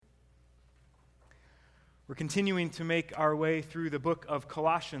We're continuing to make our way through the book of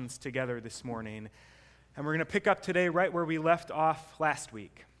Colossians together this morning, and we're going to pick up today right where we left off last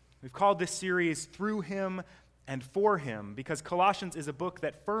week. We've called this series Through Him and For Him because Colossians is a book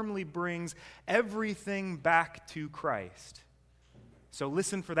that firmly brings everything back to Christ. So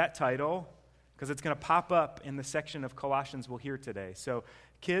listen for that title because it's going to pop up in the section of Colossians we'll hear today. So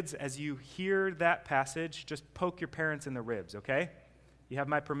kids, as you hear that passage, just poke your parents in the ribs, okay? You have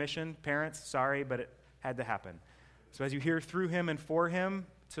my permission, parents, sorry, but it had to happen. So as you hear Through Him and For Him,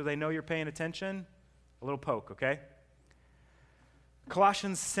 so they know you're paying attention, a little poke, okay?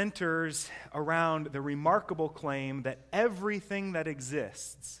 Colossians centers around the remarkable claim that everything that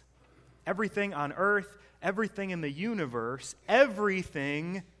exists, everything on earth, everything in the universe,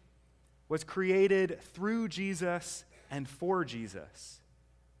 everything was created through Jesus and for Jesus.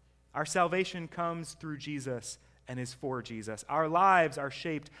 Our salvation comes through Jesus and is for Jesus. Our lives are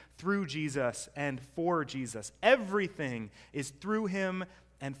shaped through Jesus and for Jesus. Everything is through Him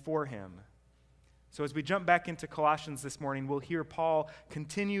and for Him. So as we jump back into Colossians this morning, we'll hear Paul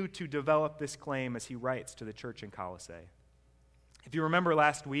continue to develop this claim as he writes to the church in Colossae. If you remember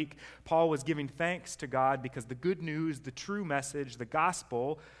last week, Paul was giving thanks to God because the good news, the true message, the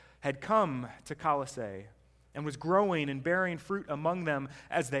gospel, had come to Colossae and was growing and bearing fruit among them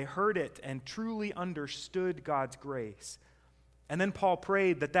as they heard it and truly understood God's grace. And then Paul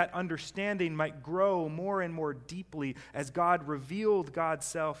prayed that that understanding might grow more and more deeply as God revealed God's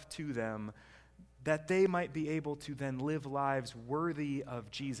self to them, that they might be able to then live lives worthy of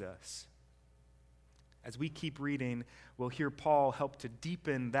Jesus. As we keep reading, we'll hear Paul help to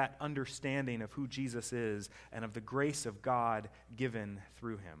deepen that understanding of who Jesus is and of the grace of God given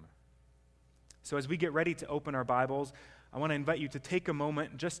through Him. So as we get ready to open our Bibles, I want to invite you to take a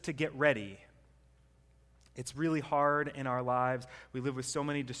moment just to get ready. It's really hard in our lives. We live with so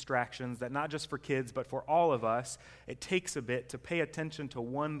many distractions that not just for kids, but for all of us, it takes a bit to pay attention to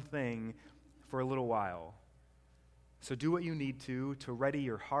one thing for a little while. So do what you need to ready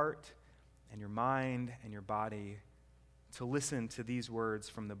your heart and your mind and your body to listen to these words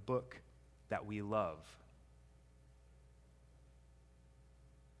from the book that we love.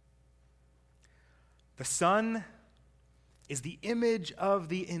 The Son is the image of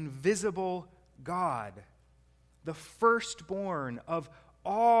the invisible God, the firstborn of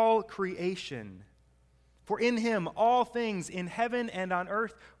all creation. For in Him all things in heaven and on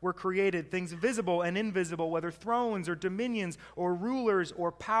earth were created, things visible and invisible, whether thrones or dominions or rulers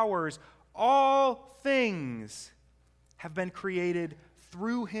or powers. All things have been created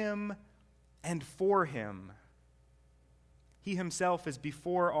through Him and for Him. He Himself is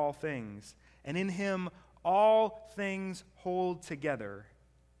before all things, and in Him all things hold together.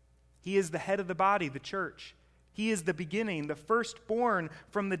 He is the head of the body, the church. He is the beginning, the firstborn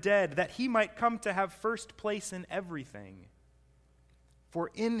from the dead, that He might come to have first place in everything.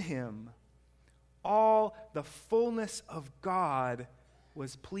 For in Him all the fullness of God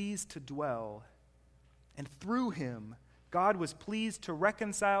was pleased to dwell, and through Him God was pleased to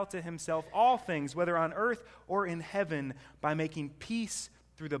reconcile to Himself all things, whether on earth or in heaven, by making peace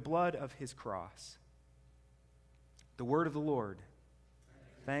through the blood of His cross. The word of the Lord.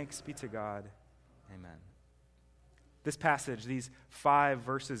 Thanks be to God. Amen. This passage, these 5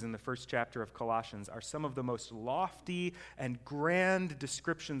 verses in the first chapter of Colossians, are some of the most lofty and grand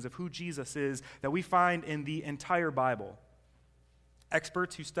descriptions of who Jesus is that we find in the entire Bible.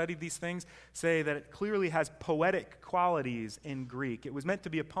 Experts who studied these things say that it clearly has poetic qualities in Greek. It was meant to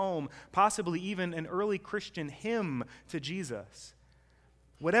be a poem, possibly even an early Christian hymn to Jesus.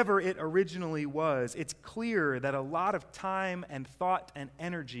 Whatever it originally was, it's clear that a lot of time and thought and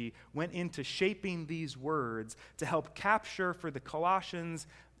energy went into shaping these words to help capture for the Colossians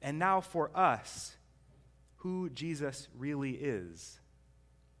and now for us who Jesus really is.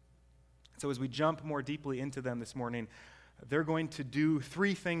 So as we jump more deeply into them this morning, they're going to do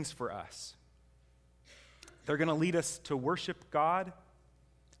 3 things for us. They're going to lead us to worship God.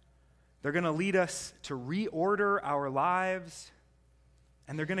 They're going to lead us to reorder our lives.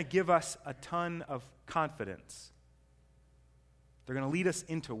 And they're going to give us a ton of confidence. They're going to lead us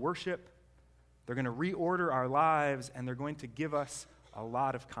into worship. They're going to reorder our lives. And they're going to give us a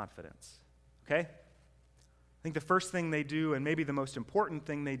lot of confidence. Okay? I think the first thing they do, and maybe the most important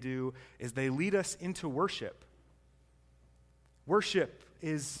thing they do, is they lead us into worship. Worship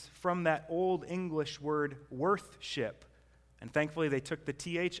is from that old English word worthship. And thankfully they took the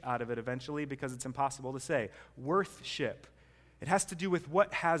TH out of it eventually because it's impossible to say. Worthship. It has to do with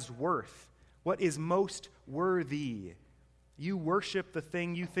what has worth, what is most worthy. You worship the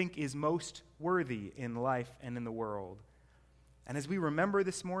thing you think is most worthy in life and in the world. And as we remember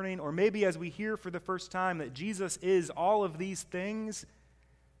this morning, or maybe as we hear for the first time that Jesus is all of these things,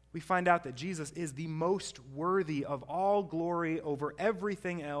 we find out that Jesus is the most worthy of all glory over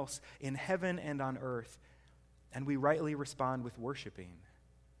everything else in heaven and on earth. And we rightly respond with worshiping.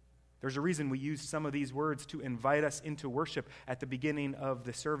 There's a reason we used some of these words to invite us into worship at the beginning of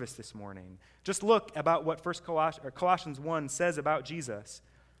the service this morning. Just look about what Colossians 1 says about Jesus.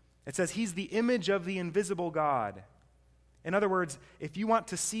 It says he's the image of the invisible God. In other words, if you want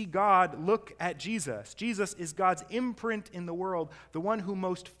to see God, look at Jesus. Jesus is God's imprint in the world, the one who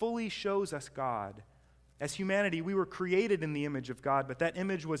most fully shows us God. As humanity, we were created in the image of God, but that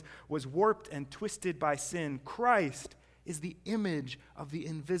image was warped and twisted by sin. Christ is the image of the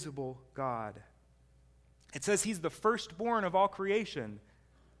invisible God. It says he's the firstborn of all creation.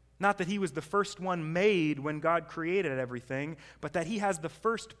 Not that he was the first one made when God created everything, but that he has the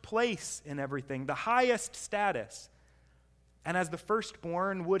first place in everything, the highest status. And as the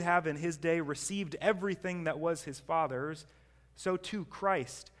firstborn would have in his day received everything that was his father's, so too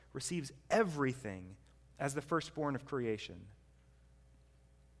Christ receives everything as the firstborn of creation.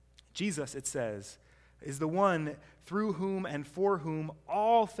 Jesus, it says, is the one through whom and for whom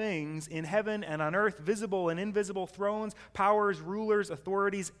all things in heaven and on earth, visible and invisible, thrones, powers, rulers,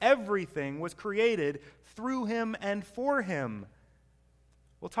 authorities, everything was created through him and for him.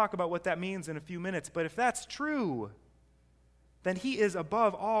 We'll talk about what that means in a few minutes, but if that's true, then he is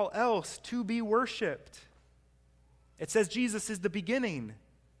above all else to be worshiped. It says Jesus is the beginning.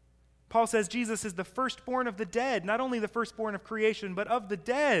 Paul says Jesus is the firstborn of the dead, not only the firstborn of creation, but of the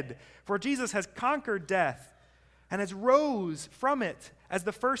dead. For Jesus has conquered death and has rose from it as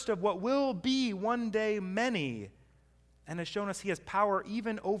the first of what will be one day many, and has shown us he has power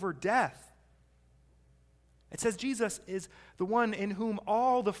even over death. It says Jesus is the one in whom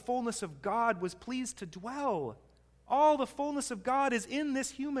all the fullness of God was pleased to dwell. All the fullness of God is in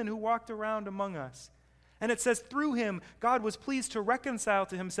this human who walked around among us. And it says through him, God was pleased to reconcile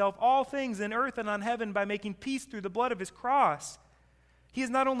to himself all things in earth and on heaven by making peace through the blood of his cross. He is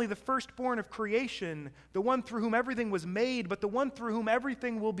not only the firstborn of creation, the one through whom everything was made, but the one through whom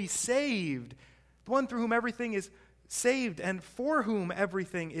everything will be saved. The one through whom everything is saved and for whom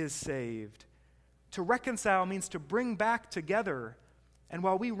everything is saved. To reconcile means to bring back together. And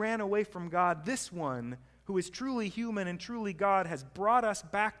while we ran away from God, this one, who is truly human and truly God, has brought us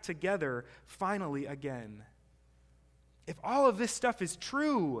back together finally again. If all of this stuff is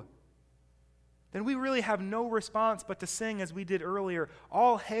true, then we really have no response but to sing as we did earlier,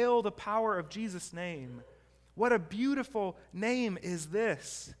 all hail the power of Jesus' name. What a beautiful name is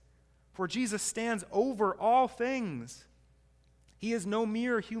this, for Jesus stands over all things. He is no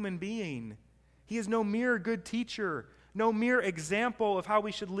mere human being. He is no mere good teacher, no mere example of how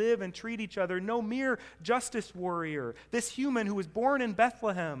we should live and treat each other, no mere justice warrior. This human who was born in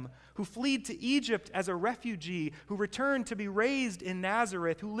Bethlehem, who fled to Egypt as a refugee, who returned to be raised in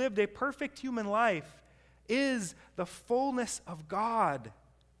Nazareth, who lived a perfect human life, is the fullness of God,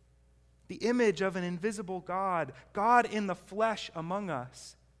 the image of an invisible God, God in the flesh among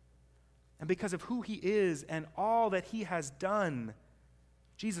us. And because of who he is and all that he has done,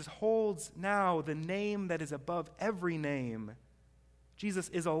 Jesus holds now the name that is above every name. Jesus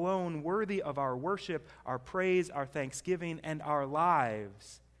is alone worthy of our worship, our praise, our thanksgiving, and our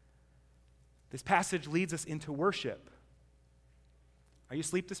lives. This passage leads us into worship. Are you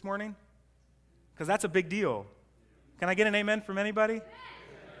asleep this morning? Because that's a big deal. Can I get an amen from anybody?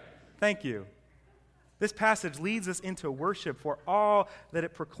 Thank you. This passage leads us into worship for all that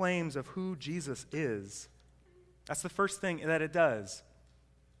it proclaims of who Jesus is. That's the first thing that it does.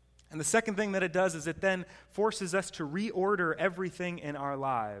 And the second thing that it does is it then forces us to reorder everything in our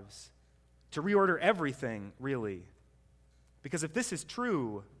lives. To reorder everything, really. Because if this is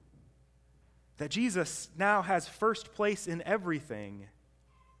true, that Jesus now has first place in everything,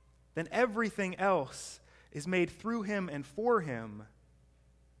 then everything else is made through him and for him.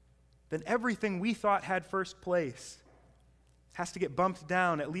 Then everything we thought had first place has to get bumped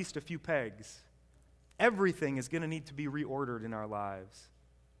down at least a few pegs. Everything is going to need to be reordered in our lives.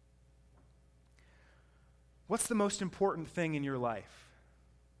 What's the most important thing in your life?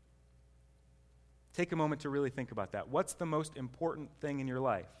 Take a moment to really think about that. What's the most important thing in your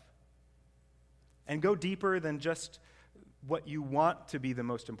life? And go deeper than just what you want to be the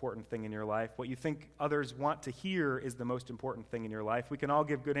most important thing in your life, what you think others want to hear is the most important thing in your life. We can all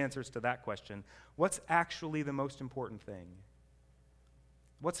give good answers to that question. What's actually the most important thing?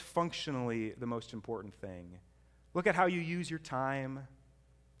 What's functionally the most important thing? Look at how you use your time,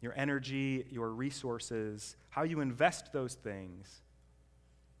 your energy, your resources, how you invest those things.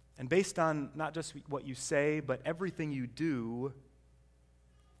 And based on not just what you say, but everything you do,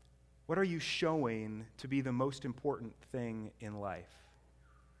 what are you showing to be the most important thing in life?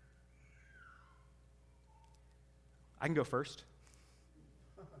 I can go first.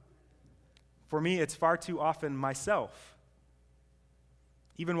 For me, it's far too often myself.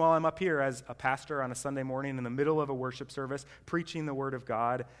 Even while I'm up here as a pastor on a Sunday morning in the middle of a worship service, preaching the Word of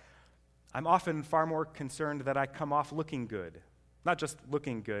God, I'm often far more concerned that I come off looking good. Not just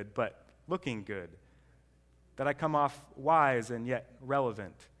looking good, but looking good. That I come off wise and yet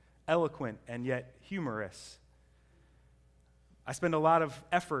relevant, eloquent and yet humorous. I spend a lot of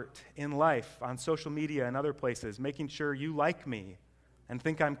effort in life on social media and other places making sure you like me and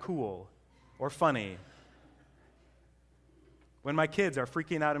think I'm cool or funny. When my kids are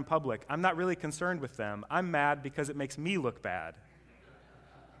freaking out in public, I'm not really concerned with them. I'm mad because it makes me look bad.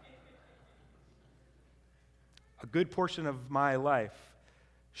 A good portion of my life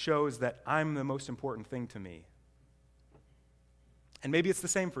shows that I'm the most important thing to me. And maybe it's the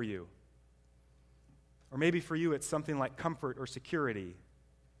same for you. Or maybe for you it's something like comfort or security.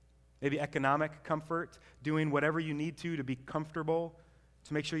 Maybe economic comfort, doing whatever you need to be comfortable,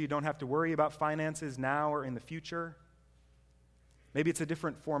 to make sure you don't have to worry about finances now or in the future. Maybe it's a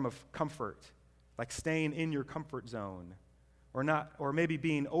different form of comfort, like staying in your comfort zone, or maybe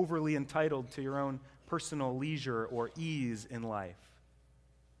being overly entitled to your own personal leisure or ease in life.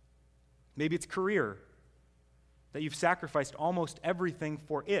 Maybe it's career, that you've sacrificed almost everything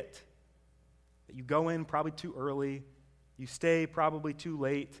for it, that you go in probably too early, you stay probably too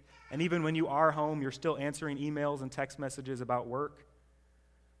late, and even when you are home, you're still answering emails and text messages about work,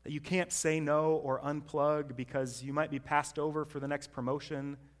 that you can't say no or unplug because you might be passed over for the next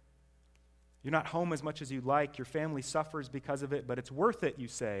promotion. You're not home as much as you'd like. Your family suffers because of it, but it's worth it, you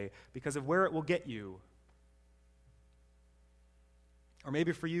say, because of where it will get you. Or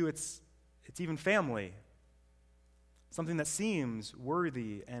maybe for you, it's even family, something that seems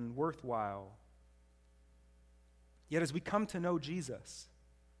worthy and worthwhile. Yet as we come to know Jesus,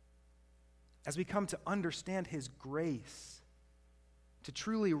 as we come to understand his grace, to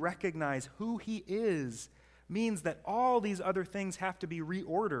truly recognize who he is, means that all these other things have to be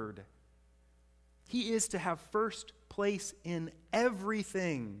reordered. He is to have first place in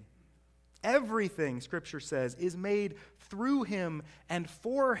everything. Everything, Scripture says, is made through him and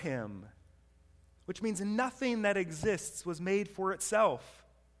for him, which means nothing that exists was made for itself,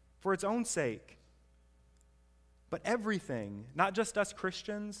 for its own sake. But everything, not just us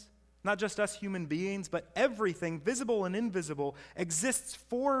Christians, not just us human beings, but everything, visible and invisible, exists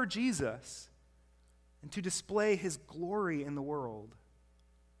for Jesus and to display his glory in the world.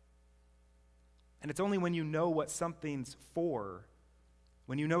 And it's only when you know what something's for,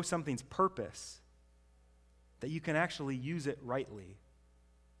 when you know something's purpose, that you can actually use it rightly.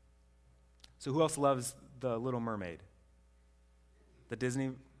 So who else loves The Little Mermaid? The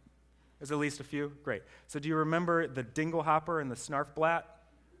Disney? There's at least a few? Great. So do you remember the Dinglehopper and the Snarfblat?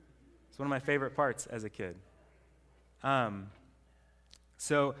 It's one of my favorite parts as a kid.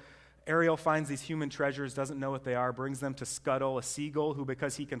 So Ariel finds these human treasures, doesn't know what they are, brings them to Scuttle, a seagull who,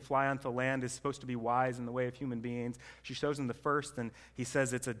 because he can fly onto land, is supposed to be wise in the way of human beings. She shows him the first, and he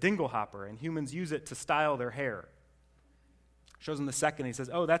says it's a dinglehopper, and humans use it to style their hair. Shows him the second, and he says,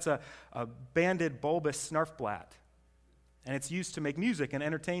 oh, that's a banded bulbous snarfblat, and it's used to make music and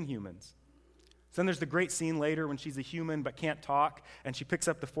entertain humans. So then there's the great scene later when she's a human but can't talk, and she picks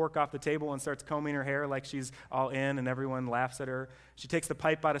up the fork off the table and starts combing her hair like she's all in, and everyone laughs at her. She takes the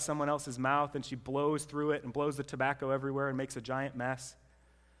pipe out of someone else's mouth, and she blows through it and blows the tobacco everywhere and makes a giant mess.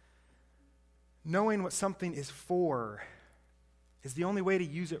 Knowing what something is for is the only way to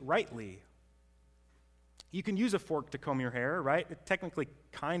use it rightly. You can use a fork to comb your hair, right? It technically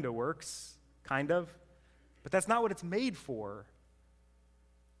kind of works, but that's not what it's made for.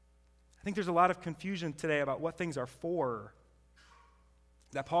 I think there's a lot of confusion today about what things are for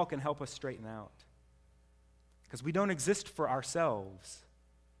that Paul can help us straighten out. Because we don't exist for ourselves.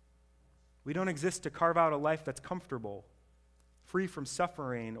 We don't exist to carve out a life that's comfortable, free from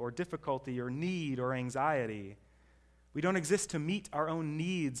suffering or difficulty or need or anxiety. We don't exist to meet our own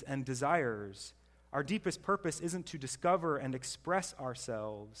needs and desires. Our deepest purpose isn't to discover and express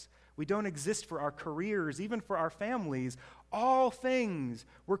ourselves. We don't exist for our careers, even for our families. All things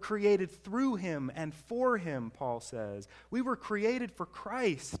were created through him and for him, Paul says. We were created for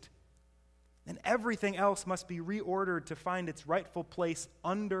Christ, and everything else must be reordered to find its rightful place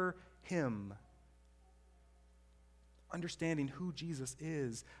under him. Understanding who Jesus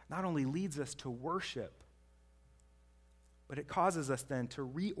is not only leads us to worship, but it causes us then to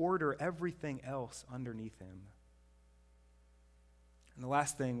reorder everything else underneath him. And the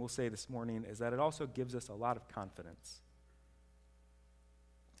last thing we'll say this morning is that it also gives us a lot of confidence.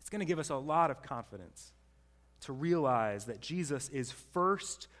 It's going to give us a lot of confidence to realize that Jesus is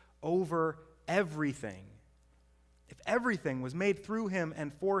first over everything. If everything was made through him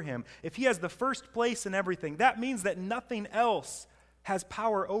and for him, if he has the first place in everything, that means that nothing else has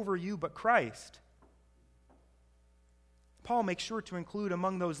power over you but Christ. Paul makes sure to include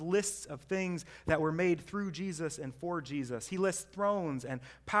among those lists of things that were made through Jesus and for Jesus. He lists thrones and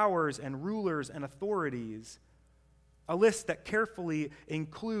powers and rulers and authorities. A list that carefully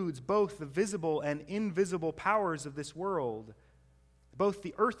includes both the visible and invisible powers of this world, both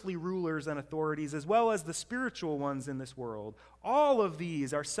the earthly rulers and authorities as well as the spiritual ones in this world. All of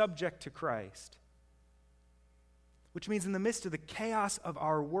these are subject to Christ, which means in the midst of the chaos of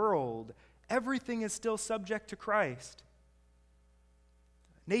our world, everything is still subject to Christ.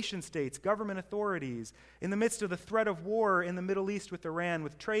 Nation states, government authorities, in the midst of the threat of war in the Middle East with Iran,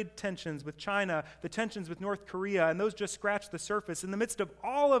 with trade tensions with China, the tensions with North Korea, and those just scratch the surface. In the midst of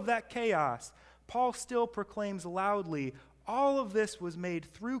all of that chaos, Paul still proclaims loudly, all of this was made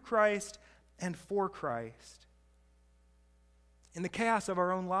through Christ and for Christ. In the chaos of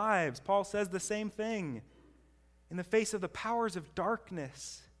our own lives, Paul says the same thing. In the face of the powers of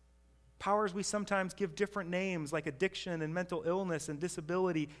darkness, powers we sometimes give different names like addiction and mental illness and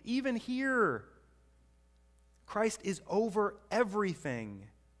disability, even here, Christ is over everything.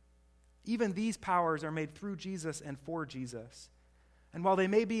 Even these powers are made through Jesus and for Jesus. And while they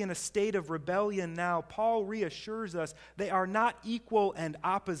may be in a state of rebellion now, Paul reassures us they are not equal and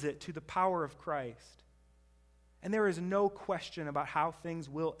opposite to the power of Christ. And there is no question about how things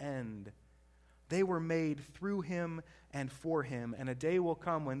will end. They were made through him and for him, and a day will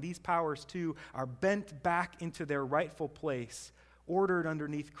come when these powers too are bent back into their rightful place, ordered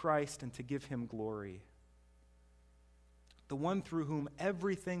underneath Christ and to give him glory. The one through whom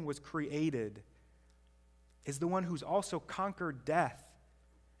everything was created is the one who's also conquered death,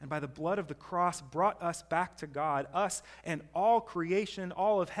 and by the blood of the cross brought us back to God, us and all creation,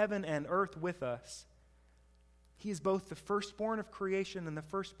 all of heaven and earth with us. He is both the firstborn of creation and the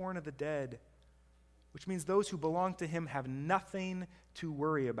firstborn of the dead, which means those who belong to him have nothing to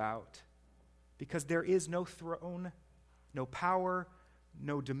worry about, because there is no throne, no power,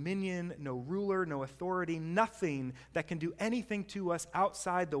 no dominion, no ruler, no authority, nothing that can do anything to us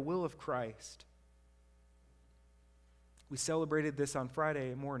outside the will of Christ. We celebrated this on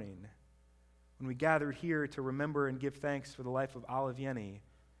Friday morning when we gathered here to remember and give thanks for the life of Olive Yenny,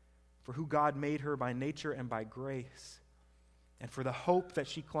 for who God made her by nature and by grace, and for the hope that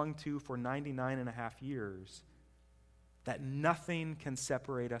she clung to for 99 and a half years, that nothing can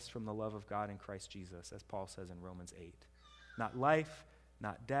separate us from the love of God in Christ Jesus, as Paul says in Romans 8. Not life,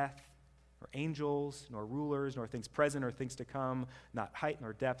 not death, nor angels, nor rulers, nor things present or things to come, not height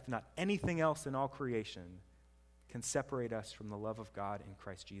nor depth, not anything else in all creation can separate us from the love of God in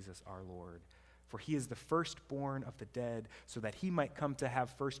Christ Jesus our Lord. For he is the firstborn of the dead, so that he might come to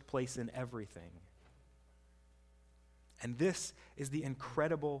have first place in everything. And this is the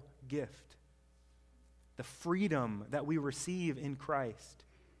incredible gift, the freedom that we receive in Christ.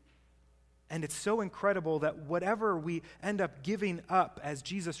 And it's so incredible that whatever we end up giving up as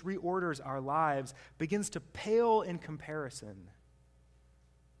Jesus reorders our lives begins to pale in comparison.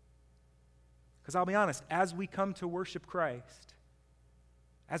 Because I'll be honest, as we come to worship Christ,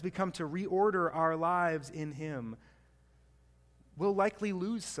 as we come to reorder our lives in him, we'll likely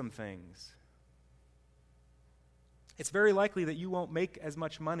lose some things. It's very likely that you won't make as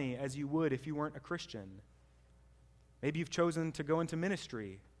much money as you would if you weren't a Christian. Maybe you've chosen to go into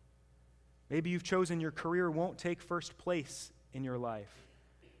ministry. Maybe you've chosen your career won't take first place in your life.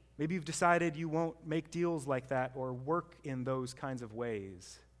 Maybe you've decided you won't make deals like that or work in those kinds of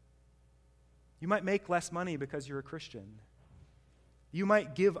ways. You might make less money because you're a Christian. You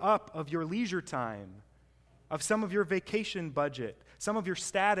might give up of your leisure time, of some of your vacation budget, some of your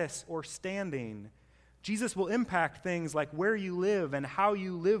status or standing. Jesus will impact things like where you live and how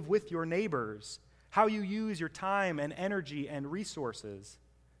you live with your neighbors, how you use your time and energy and resources.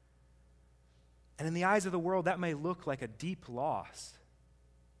 And in the eyes of the world, that may look like a deep loss.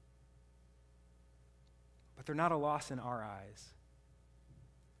 But they're not a loss in our eyes,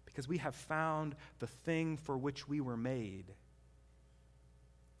 because we have found the thing for which we were made.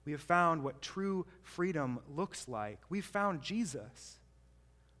 We have found what true freedom looks like. We've found Jesus,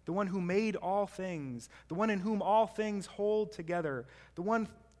 the one who made all things, the one in whom all things hold together, the one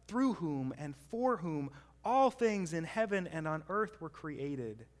through whom and for whom all things in heaven and on earth were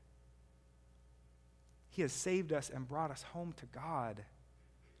created. He has saved us and brought us home to God.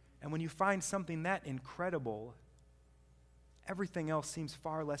 And when you find something that incredible, everything else seems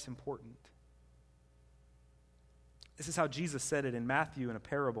far less important. This is how Jesus said it in Matthew in a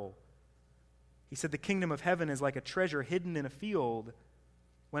parable. He said, "The kingdom of heaven is like a treasure hidden in a field.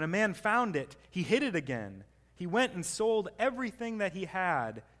 When a man found it, he hid it again. He went and sold everything that he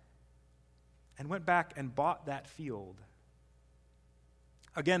had and went back and bought that field."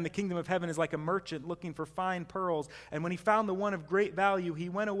 Again, the kingdom of heaven is like a merchant looking for fine pearls, and when he found the one of great value, he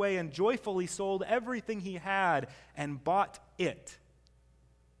went away and joyfully sold everything he had and bought it.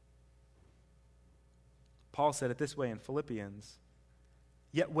 Paul said it this way in Philippians,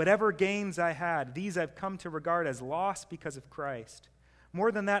 "Yet whatever gains I had, these I've come to regard as loss because of Christ.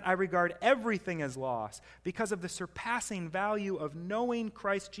 More than that, I regard everything as loss because of the surpassing value of knowing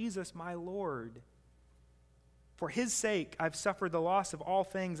Christ Jesus my Lord. For his sake, I've suffered the loss of all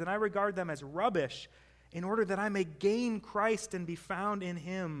things, and I regard them as rubbish in order that I may gain Christ and be found in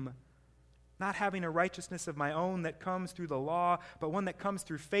him, not having a righteousness of my own that comes through the law, but one that comes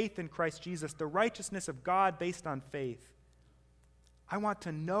through faith in Christ Jesus, the righteousness of God based on faith. I want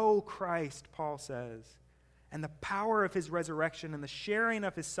to know Christ," Paul says, "and the power of his resurrection and the sharing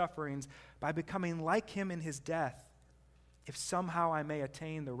of his sufferings by becoming like him in his death, if somehow I may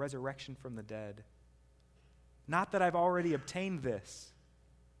attain the resurrection from the dead. Not that I've already obtained this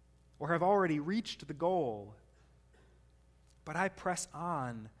or have already reached the goal, but I press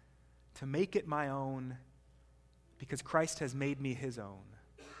on to make it my own because Christ has made me his own."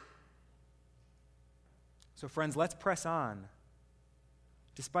 So friends, let's press on.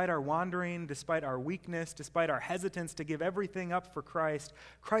 Despite our wandering, despite our weakness, despite our hesitance to give everything up for Christ,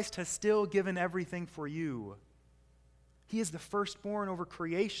 Christ has still given everything for you. He is the firstborn over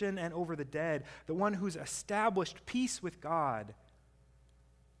creation and over the dead, the one who's established peace with God.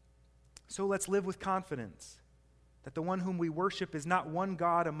 So let's live with confidence that the one whom we worship is not one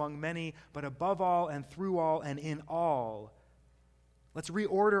God among many, but above all and through all and in all. Let's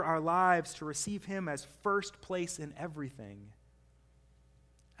reorder our lives to receive him as first place in everything.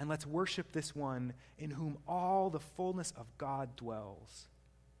 And let's worship this one in whom all the fullness of God dwells.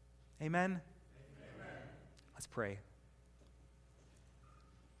 Amen? Amen. Let's pray.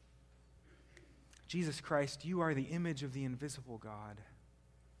 Jesus Christ, you are the image of the invisible God,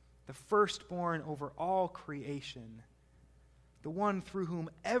 the firstborn over all creation, the one through whom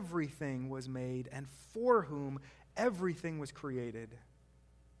everything was made and for whom everything was created.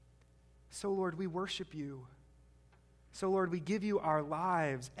 So, Lord, we worship you. So, Lord, we give you our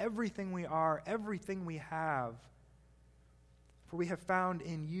lives, everything we are, everything we have. For we have found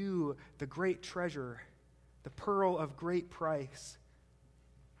in you the great treasure, the pearl of great price.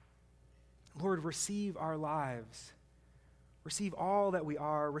 Lord, receive our lives. Receive all that we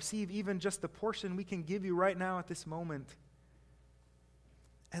are. Receive even just the portion we can give you right now at this moment.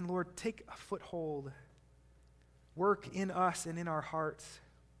 And Lord, take a foothold. Work in us and in our hearts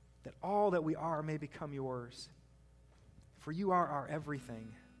that all that we are may become yours. For you are our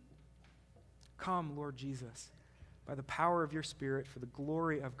everything. Come, Lord Jesus, by the power of your Spirit, for the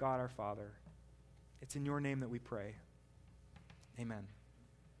glory of God our Father. It's in your name that we pray. Amen.